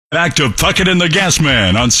Back to Puckett and the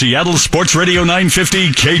Gasman on Seattle Sports Radio 950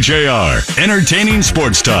 KJR. Entertaining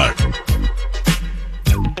sports talk.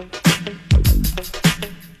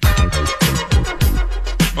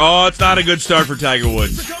 Oh, it's not a good start for Tiger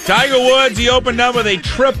Woods. Tiger Woods, he opened up with a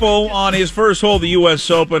triple on his first hole of the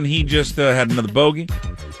U.S. Open. He just had another bogey.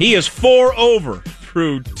 He is 4 over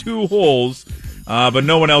through 2 holes, but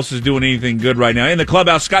no one else is doing anything good right now. In the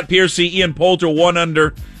clubhouse, Scott Piercy, Ian Poulter, 1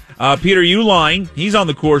 under. Peter Uihlein, he's on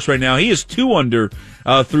the course right now. He is 2 under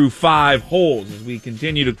through 5 holes as we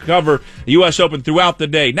continue to cover the U.S. Open throughout the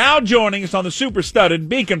day. Now joining us on the super studded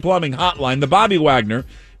Beacon Plumbing Hotline, the Bobby Wagner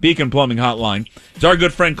Beacon Plumbing Hotline. It's our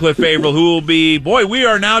good friend Cliff Avril, who will be, we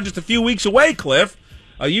are now just a few weeks away, Cliff.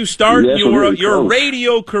 You start your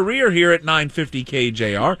radio career here at 950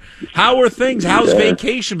 KJR. How are things? How's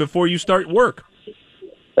vacation before you start work?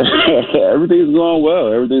 Everything's going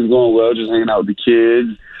well. Just hanging out with the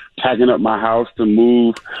kids, packing up my house to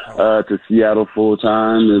move to Seattle full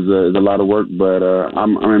time is a lot of work, but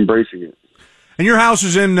I'm embracing it. And your house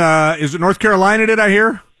is in is it North Carolina? Did I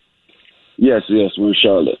hear? Yes, we're in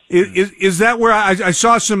Charlotte. Is that where I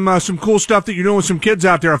saw some cool stuff that you're doing with some kids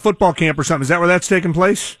out there, a football camp or something? Is that where that's taking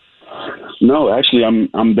place? No, actually,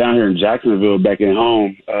 I'm down here in Jacksonville, back at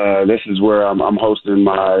home. This is where I'm hosting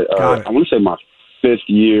my I want to say my 6th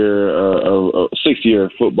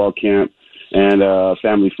year football camp and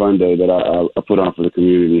family fun day that I put on for the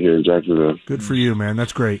community here in Jacksonville. Good for you, man.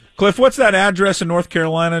 That's great. Cliff, what's that address in North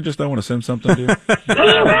Carolina? I want to send something to you.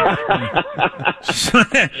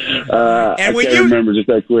 I can't remember just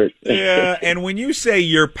that quick. Yeah, and when you say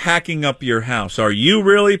you're packing up your house, are you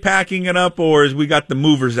really packing it up, or is we got the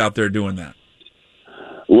movers out there doing that?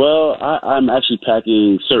 Well, I'm actually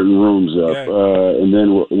packing certain rooms up, and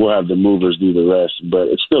then we'll have the movers do the rest. But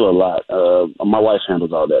it's still a lot. My wife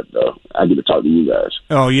handles all that, though. I get to talk to you guys.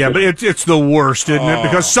 Oh, yeah, but it's the worst, isn't it?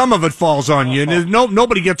 Because some of it falls on you, and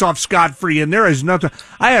nobody gets off scot-free, and there is nothing.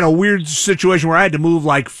 I had a weird situation where I had to move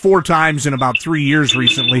like 4 times in about 3 years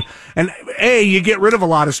recently. And, A, you get rid of a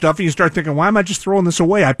lot of stuff, and you start thinking, why am I just throwing this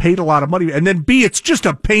away? I paid a lot of money. And then, B, it's just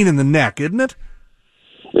a pain in the neck, isn't it?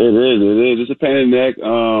 It is. It's a pain in the neck.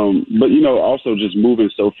 But, also just moving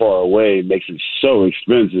so far away makes it so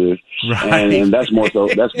expensive. Right. And that's more so,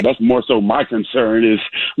 that's more so my concern is,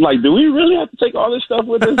 I'm like, do we really have to take all this stuff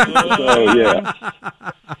with us? So, yeah.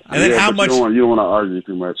 And then how much, you don't want to argue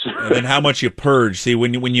too much. And then how much you purge. See,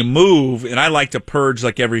 when you move, and I like to purge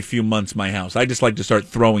like every few months my house, I just like to start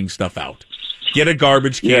throwing stuff out. Get a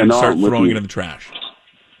garbage can and start throwing it in the trash.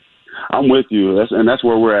 I'm with you. That's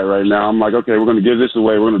where we're at right now. I'm like, okay, we're going to give this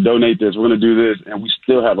away. We're going to donate this. We're going to do this. And we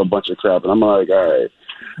still have a bunch of crap. And I'm like, all right,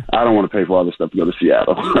 I don't want to pay for all this stuff to go to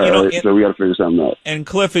Seattle. So we got to figure something out. And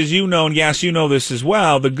Cliff, as you know, and yes, you know this as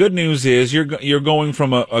well, the good news is you're going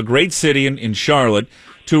from a great city in Charlotte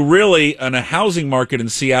to really a housing market in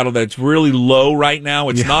Seattle that's really low right now.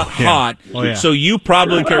 It's not hot. Oh, yeah. So you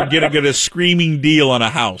probably can get a screaming deal on a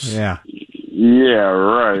house. Yeah. Yeah,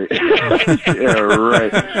 right. It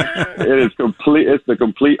is complete. It's the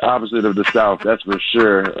complete opposite of the South. That's for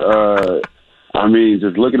sure. I mean,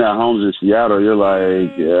 just looking at homes in Seattle, you're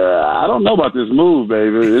like, I don't know about this move,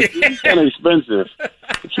 baby. It's kind of expensive.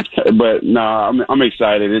 But no, I'm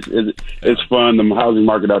excited. It's fun. The housing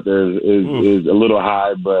market out there is a little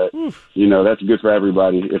high, but that's good for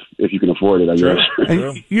everybody if you can afford it, I guess.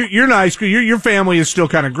 And you're nice. Your family is still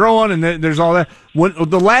kind of growing, and there's all that.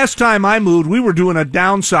 The last time I moved, we were doing a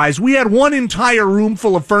downsize. We had one entire room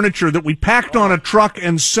full of furniture that we packed on a truck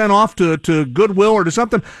and sent off to Goodwill or to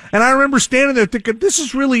something. And I remember standing there thinking, this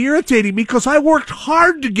is really irritating because I worked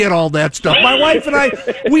hard to get all that stuff. My wife and I,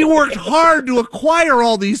 we worked hard to acquire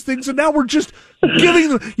all these things, and now we're just giving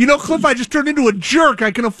them. Cliff, I just turned into a jerk.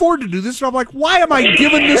 I can afford to do this. And I'm like, why am I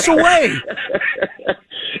giving this away?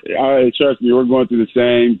 All right, trust me, we're going through the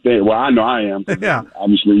same thing. Well, I know I am. Yeah.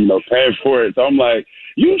 Obviously, paying for it. So I'm like,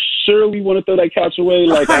 you surely want to throw that couch away?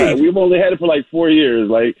 Like, right. We've only had it for like 4 years.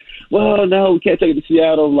 Like, well, no, we can't take it to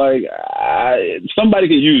Seattle. Like, somebody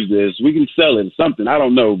can use this. We can sell it, something. I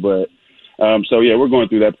don't know, but we're going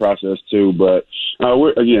through that process too. But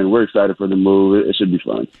we're excited for the move. It should be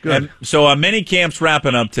fun. Good. And so mini camp's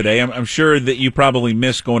wrapping up today. I'm sure that you probably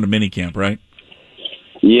miss going to mini camp, right?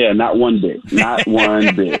 Yeah, not one bit. Not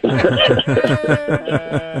one bit.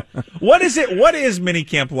 What is it? What is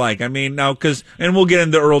minicamp like? I mean, now, and we'll get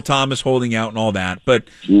into Earl Thomas holding out and all that, but,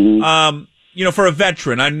 for a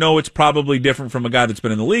veteran, I know it's probably different from a guy that's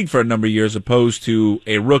been in the league for a number of years opposed to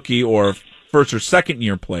a rookie or first or second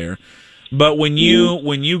year player. But when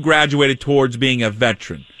you graduated towards being a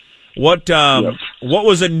veteran, what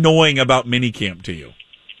was annoying about minicamp to you?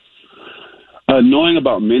 Annoying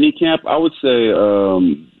about minicamp, I would say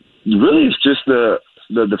really, it's just the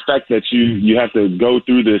fact that you have to go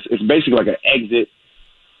through this. It's basically like an exit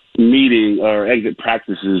meeting or exit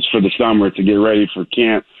practices for the summer to get ready for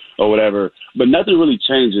camp or whatever. But nothing really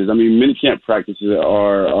changes. I mean, mini camp practices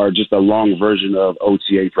are just a long version of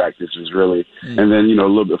OTA practices, really, and then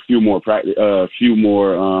a few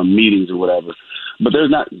more meetings or whatever. But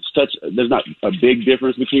there's not a big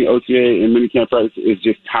difference between OTA and mini camp practice. It's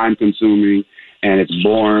just time consuming and it's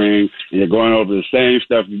boring, and you're going over the same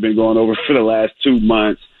stuff you've been going over for the last 2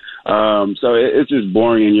 months. So it's just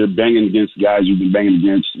boring, and you're banging against guys you've been banging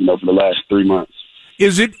against, for the last 3 months.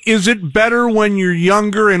 Is it better when you're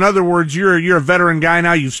younger? In other words, you're a veteran guy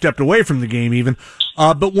now. You've stepped away from the game even.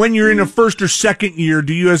 But when you're in a first or second year,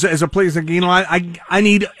 do you, as a player, think, I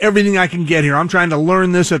need everything I can get here. I'm trying to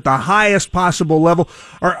learn this at the highest possible level.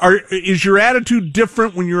 Is your attitude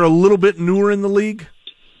different when you're a little bit newer in the league?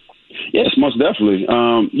 Yes, most definitely.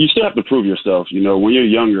 You still have to prove yourself. When you're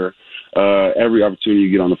younger, every opportunity you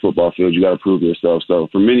get on the football field, you got to prove yourself. So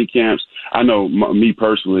for mini camps, I know me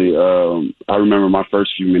personally, I remember my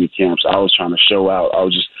first few mini camps, I was trying to show out. I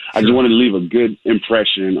just wanted to leave a good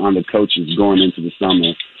impression on the coaches going into the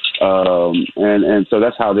summer. And so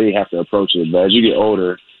that's how they have to approach it. But as you get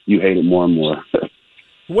older, you hate it more and more.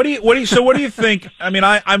 What do you think? I mean,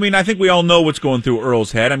 I think we all know what's going through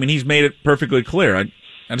Earl's head. I mean, he's made it perfectly clear. I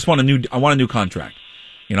just want a new contract.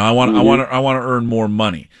 I want to earn more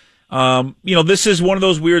money. This is one of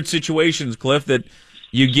those weird situations, Cliff, that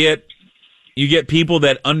you get people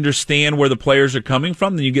that understand where the players are coming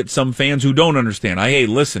from, then you get some fans who don't understand. Hey,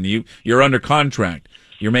 listen, you're under contract.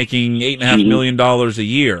 You're making $8.5 million a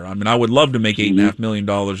year. I mean, I would love to make $8.5 million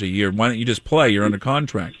a year. Why don't you just play? You're under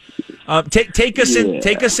contract. Take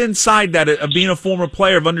us inside that of being a former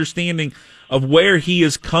player, of understanding of where he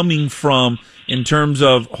is coming from in terms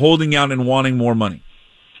of holding out and wanting more money.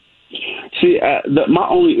 See, my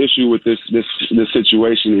only issue with this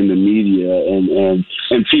situation in the media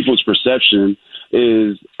and people's perception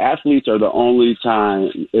is athletes are the only time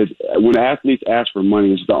when athletes ask for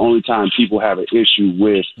money, it's the only time people have an issue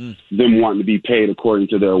with them wanting to be paid according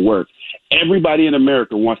to their work. Everybody in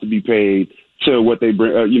America wants to be paid to what they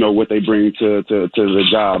bring, what they bring to the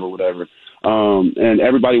job or whatever. And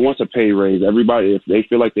everybody wants a pay raise. Everybody, if they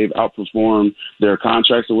feel like they've outperformed their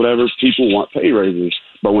contracts or whatever, people want pay raises.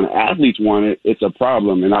 But when athletes want it, it's a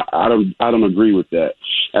problem, and I don't agree with that.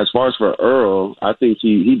 As far as for Earl, I think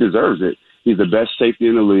he deserves it. He's the best safety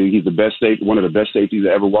in the league. He's the best one of the best safeties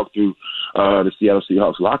that ever walked through the Seattle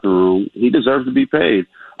Seahawks locker room. He deserves to be paid,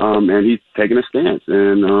 and he's taking a stance.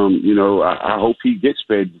 And I hope he gets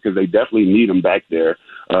paid because they definitely need him back there.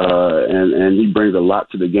 And he brings a lot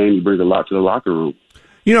to the game. He brings a lot to the locker room.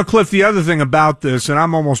 Cliff, the other thing about this, and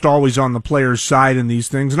I'm almost always on the player's side in these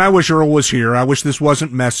things, and I wish Earl was here. I wish this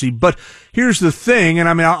wasn't messy. But here's the thing, and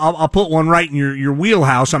I mean, I'll put one right in your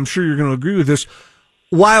wheelhouse. I'm sure you're going to agree with this.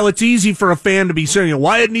 While it's easy for a fan to be saying,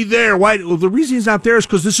 why isn't he there? Well, the reason he's not there is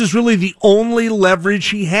because this is really the only leverage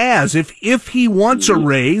he has. If he wants a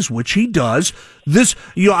raise, which he does,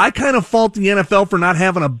 I kind of fault the NFL for not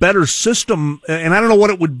having a better system, and I don't know what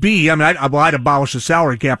it would be. I mean, I'd abolish the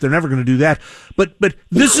salary cap. They're never going to do that. But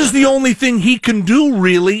this is the only thing he can do,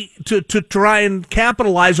 really, to try and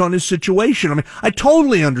capitalize on his situation. I mean, I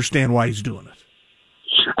totally understand why he's doing it.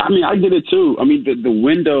 I mean, I get it too. I mean, the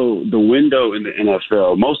window in the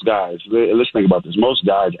NFL, most guys, let's think about this. Most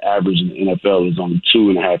guys average in the NFL is only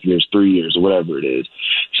 2.5 years, 3 years, or whatever it is.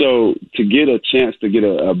 So to get a chance to get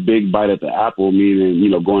a big bite at the apple,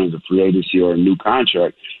 meaning, going into free agency or a new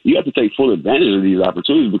contract, you have to take full advantage of these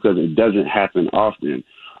opportunities because it doesn't happen often.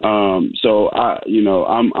 So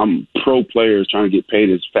I'm pro players trying to get paid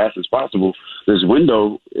as fast as possible. This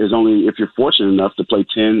window is only if you're fortunate enough to play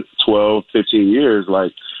 10, 12, 15 years.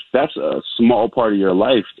 Like, that's a small part of your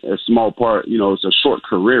life, a small part, it's a short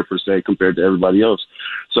career per se compared to everybody else.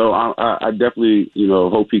 So I definitely,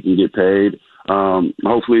 hope he can get paid.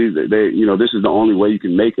 Hopefully this is the only way you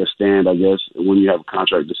can make a stand, I guess, when you have a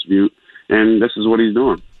contract dispute. And this is what he's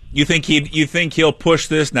doing. You think he'll push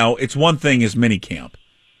this? Now, it's one thing is minicamp.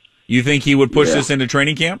 You think he would push this into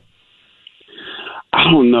training camp? I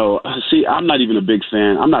don't know. See, I'm not even a big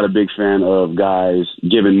fan. I'm not a big fan of guys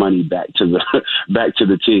giving money back to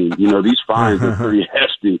the team. These fines are pretty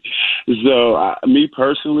hefty. So, me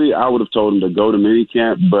personally, I would have told him to go to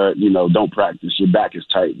minicamp, but don't practice. Your back is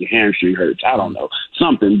tight. Your hamstring hurts. I don't know,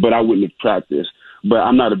 something. But I wouldn't have practiced. But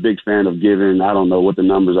I'm not a big fan of giving. I don't know what the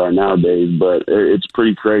numbers are nowadays, but it's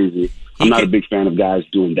pretty crazy. I'm not a big fan of guys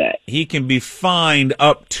doing that. He can be fined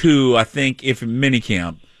up to, I think, if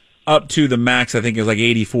minicamp, up to the max, I think, is like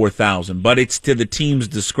 $84,000, but it's to the team's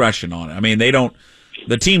discretion on it. I mean, they don't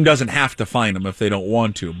the team doesn't have to find him if they don't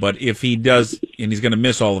want to. But if he does, and he's going to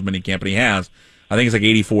miss all of minicamp, and he has, I think it's like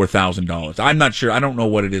 $84,000. I'm not sure. I don't know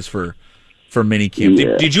what it is for minicamp.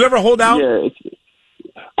 Yeah. Did you ever hold out? Yeah,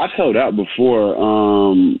 I've held out before.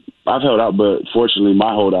 I've held out, but fortunately,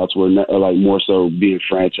 my holdouts were like more so being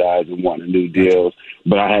franchised and wanting new deals.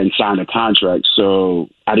 But I hadn't signed a contract, so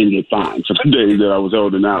I didn't get fined for the days that I was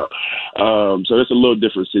holding out. So it's a little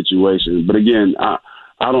different situation. But again,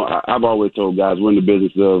 I've always told guys we're in the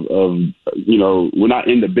business of we're not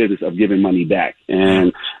in the business of giving money back,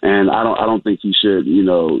 and I don't think he should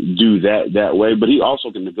do that way. But he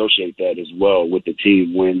also can negotiate that as well with the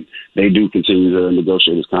team when they do continue to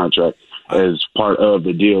negotiate his contract. As part of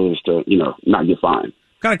the deal is to not get fined.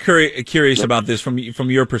 Kind of curious about this from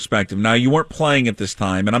your perspective. Now, you weren't playing at this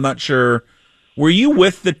time, and I'm not sure. Were you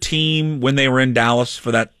with the team when they were in Dallas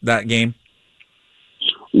for that game?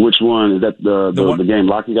 Which one? Is that the game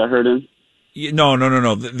Lockie got hurt in?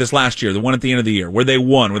 No. This last year, the one at the end of the year, where they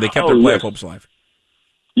won, where they kept their playoff hopes alive.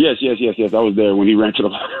 Yes. I was there when he ran to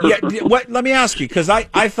the Yeah. Let me ask you, because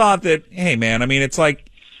I thought that, hey, man, I mean, it's like,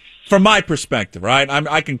 from my perspective, right?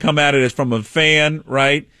 I can come at it as from a fan,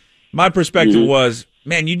 right? My perspective was,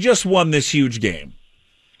 man, you just won this huge game.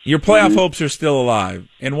 Your playoff hopes are still alive,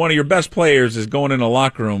 and one of your best players is going in a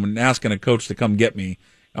locker room and asking a coach to come get me.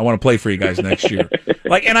 I want to play for you guys next year.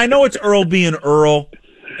 And I know it's Earl being Earl,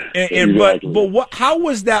 exactly. but how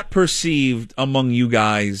was that perceived among you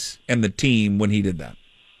guys and the team when he did that?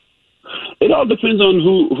 It all depends on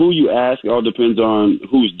who you ask. It all depends on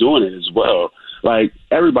who's doing it as well. Like,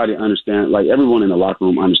 everybody understands, like, everyone in the locker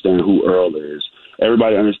room understands who Earl is.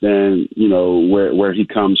 Everybody understands, where he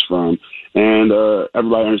comes from. And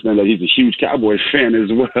everybody understands that he's a huge Cowboys fan as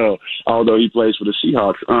well, although he plays for the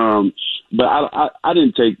Seahawks. But I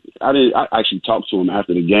actually talked to him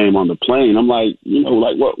after the game on the plane. I'm like,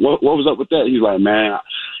 what was up with that? He's like, man,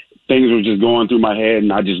 things were just going through my head,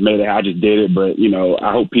 and I just did it. But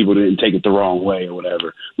I hope people didn't take it the wrong way or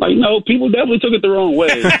whatever. Like, no, people definitely took it the wrong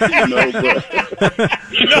way.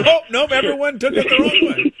 Nope, everyone took it the wrong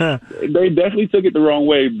way. They definitely took it the wrong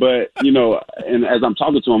way. But and as I'm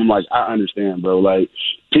talking to him, I'm like, I understand, bro. Like,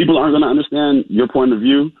 people aren't going to understand your point of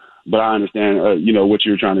view, but I understand, what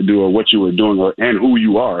you were trying to do or what you were doing and who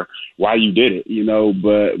you are, why you did it.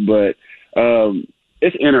 But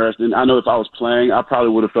it's interesting. I know if I was playing, I probably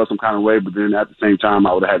would have felt some kind of way, but then at the same time,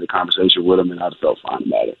 I would have had the conversation with him, and I'd have felt fine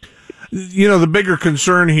about it. The bigger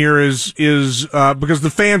concern here is because the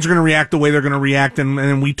fans are going to react the way they're going to react,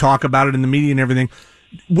 and we talk about it in the media and everything.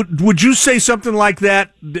 Would you say something like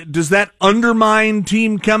that? Does that undermine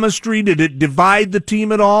team chemistry? Did it divide the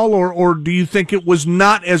team at all, or do you think it was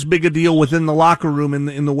not as big a deal within the locker room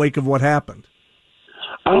in the wake of what happened?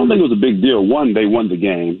 I don't think it was a big deal. One, they won the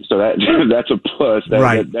game, so that's a plus.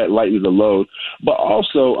 That lightens the load. But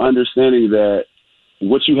also understanding that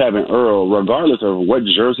what you have in Earl, regardless of what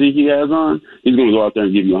jersey he has on, he's going to go out there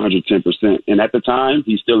and give you 110%. And at the time,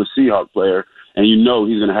 he's still a Seahawks player, and he's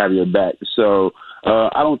going to have your back. So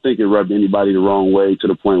I don't think it rubbed anybody the wrong way to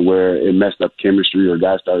the point where it messed up chemistry or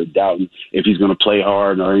guys started doubting if he's going to play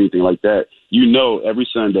hard or anything like that. Every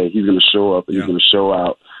Sunday he's going to show up and he's going to show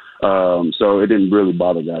out. So it didn't really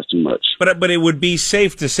bother guys too much. But it would be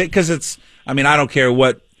safe to say, because I don't care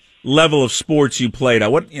what level of sports you played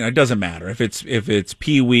at. It doesn't matter if it's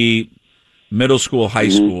pee-wee, middle school, high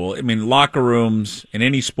school. Locker rooms in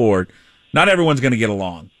any sport, not everyone's going to get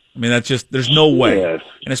along. That's just, there's no way. Yes.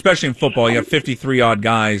 And especially in football, you have 53 odd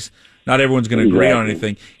guys. Not everyone's going to agree on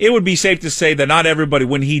anything. It would be safe to say that not everybody,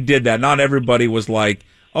 when he did that, not everybody was like,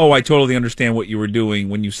 oh, I totally understand what you were doing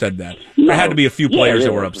when you said that. There had to be a few players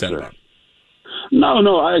that were upset about it.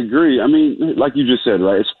 No, I agree. Like you just said,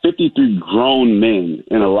 right? It's 53 grown men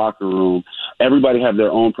in a locker room. Everybody have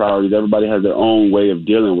their own priorities. Everybody has their own way of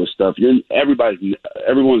dealing with stuff.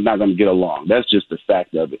 Everyone's not going to get along. That's just the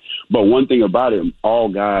fact of it. But one thing about it, all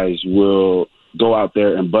guys will go out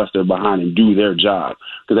there and bust their behind and do their job.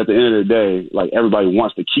 Because at the end of the day, like, everybody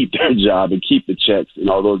wants to keep their job and keep the checks and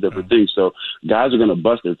all those different things. So guys are going to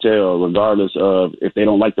bust their tail regardless of if they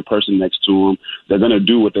don't like the person next to them. They're going to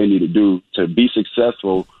do what they need to do to be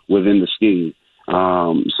successful within the scheme. That's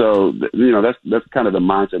kind of the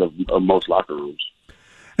mindset of most locker rooms.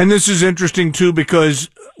 And this is interesting, too, because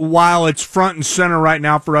while it's front and center right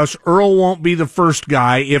now for us, Earl won't be the first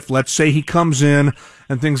guy if, let's say, he comes in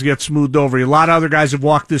and things get smoothed over. A lot of other guys have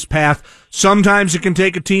walked this path. Sometimes it can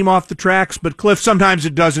take a team off the tracks, but, Cliff, sometimes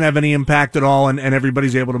it doesn't have any impact at all, and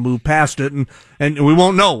everybody's able to move past it. And we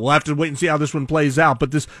won't know. We'll have to wait and see how this one plays out. But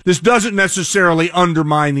this doesn't necessarily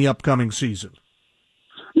undermine the upcoming season.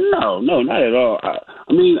 No, not at all.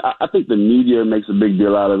 I mean, I think the media makes a big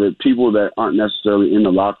deal out of it. People that aren't necessarily in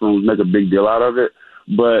the locker rooms make a big deal out of it.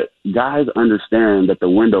 But guys understand that the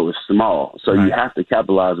window is small, so you have to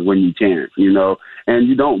capitalize when you can, you know, and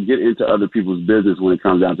you don't get into other people's business when it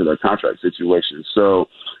comes down to their contract situation. So,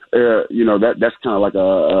 you know, that's kind of like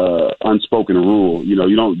a unspoken rule. You know,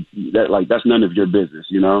 you don't that's none of your business.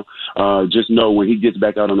 You know, just know when he gets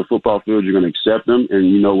back out on the football field, you're going to accept him, and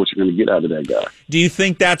you know what you're going to get out of that guy. Do you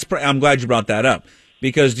think that's? I'm glad you brought that up.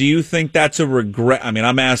 Because do you think that's a regret? I mean,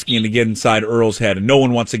 I'm asking you to get inside Earl's head, and no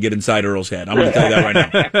one wants to get inside Earl's head. I'm going to tell you that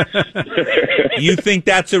right now. You think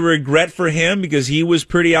that's a regret for him because he was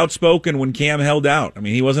pretty outspoken when Cam held out? I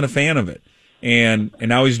mean, he wasn't a fan of it, and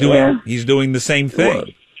now he's doing the same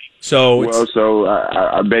thing. So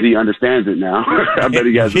I bet he understands it now. I bet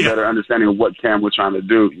he has a better understanding of what Cam was trying to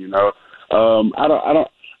do. You know, I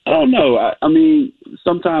don't know. I mean,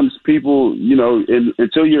 sometimes people, you know,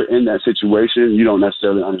 until you're in that situation, you don't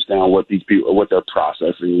necessarily understand what these people, what they're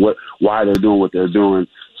processing, why they're doing what they're doing.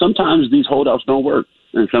 Sometimes these holdouts don't work,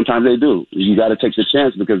 and sometimes they do. You got to take the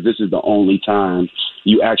chance because this is the only time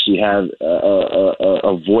you actually have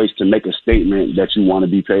a voice to make a statement that you want to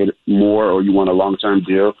be paid more or you want a long-term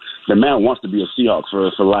deal. The man wants to be a Seahawk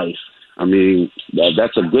for life. I mean,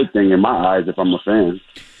 that's a good thing in my eyes if I'm a fan.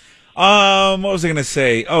 What was I going to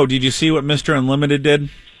say? Oh, did you see what Mr. Unlimited did?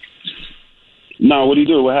 No, what did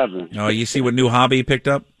he do? What happened? Oh, you see what new hobby he picked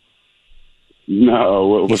up?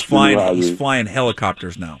 No, he's flying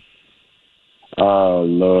helicopters now. Oh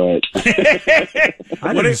Lord!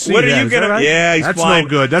 What are you gonna? Right? Yeah, he's that's flying. No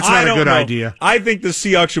good. That's not a good idea. I think the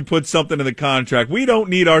Seahawks should put something in the contract. We don't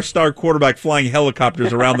need our star quarterback flying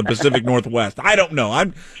helicopters around the Pacific Northwest. I don't know.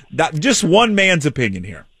 I'm just one man's opinion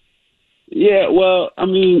here. Yeah, well, I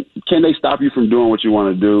mean, can they stop you from doing what you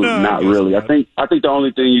want to do? No, not really. I think the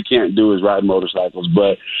only thing you can't do is ride motorcycles.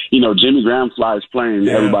 But, you know, Jimmy Graham flies planes.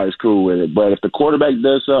 Yeah. Everybody's cool with it. But if the quarterback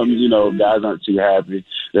does something, you know, guys aren't too happy.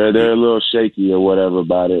 They're a little shaky or whatever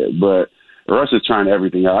about it. But Russ is trying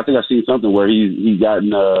everything out. I think I've seen something where he got in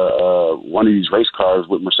one of these race cars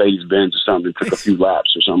with Mercedes-Benz or something, took a few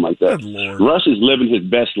laps or something like that. Good Lord. Russ is living his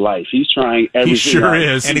best life. He's trying everything. He sure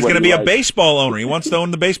is. And he's going to be a baseball owner. He wants to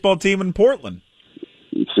own the baseball team in Portland.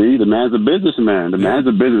 See, the man's a businessman.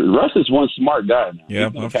 Russ is one smart guy now. Yeah,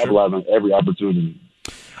 he's going to capitalize on every opportunity.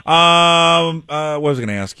 What was I going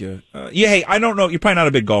to ask you? Hey, I don't know. You're probably not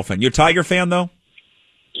a big golf fan. You're a Tiger fan, though?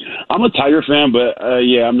 I'm a Tiger fan, but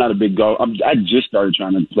I'm not a big golf. I just started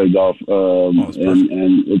trying to play golf,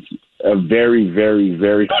 and it's a very, very,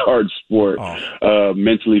 very hard sport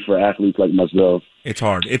mentally for athletes like myself. It's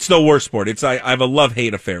hard. It's the worst sport. I have a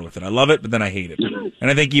love-hate affair with it. I love it, but then I hate it. And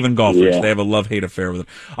I think even golfers, they have a love-hate affair with it.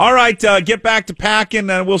 All right, get back to packing.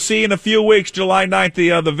 We'll see you in a few weeks, July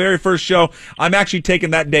 9th, the very first show. I'm actually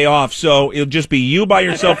taking that day off, so it'll just be you by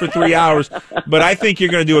yourself for 3 hours. But I think you're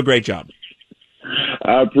going to do a great job.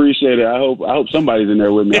 I appreciate it. I hope somebody's in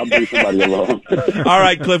there with me. I'll bring somebody along. All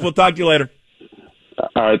right, Cliff. We'll talk to you later.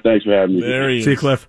 All right. Thanks for having me. There he is. See you, Cliff.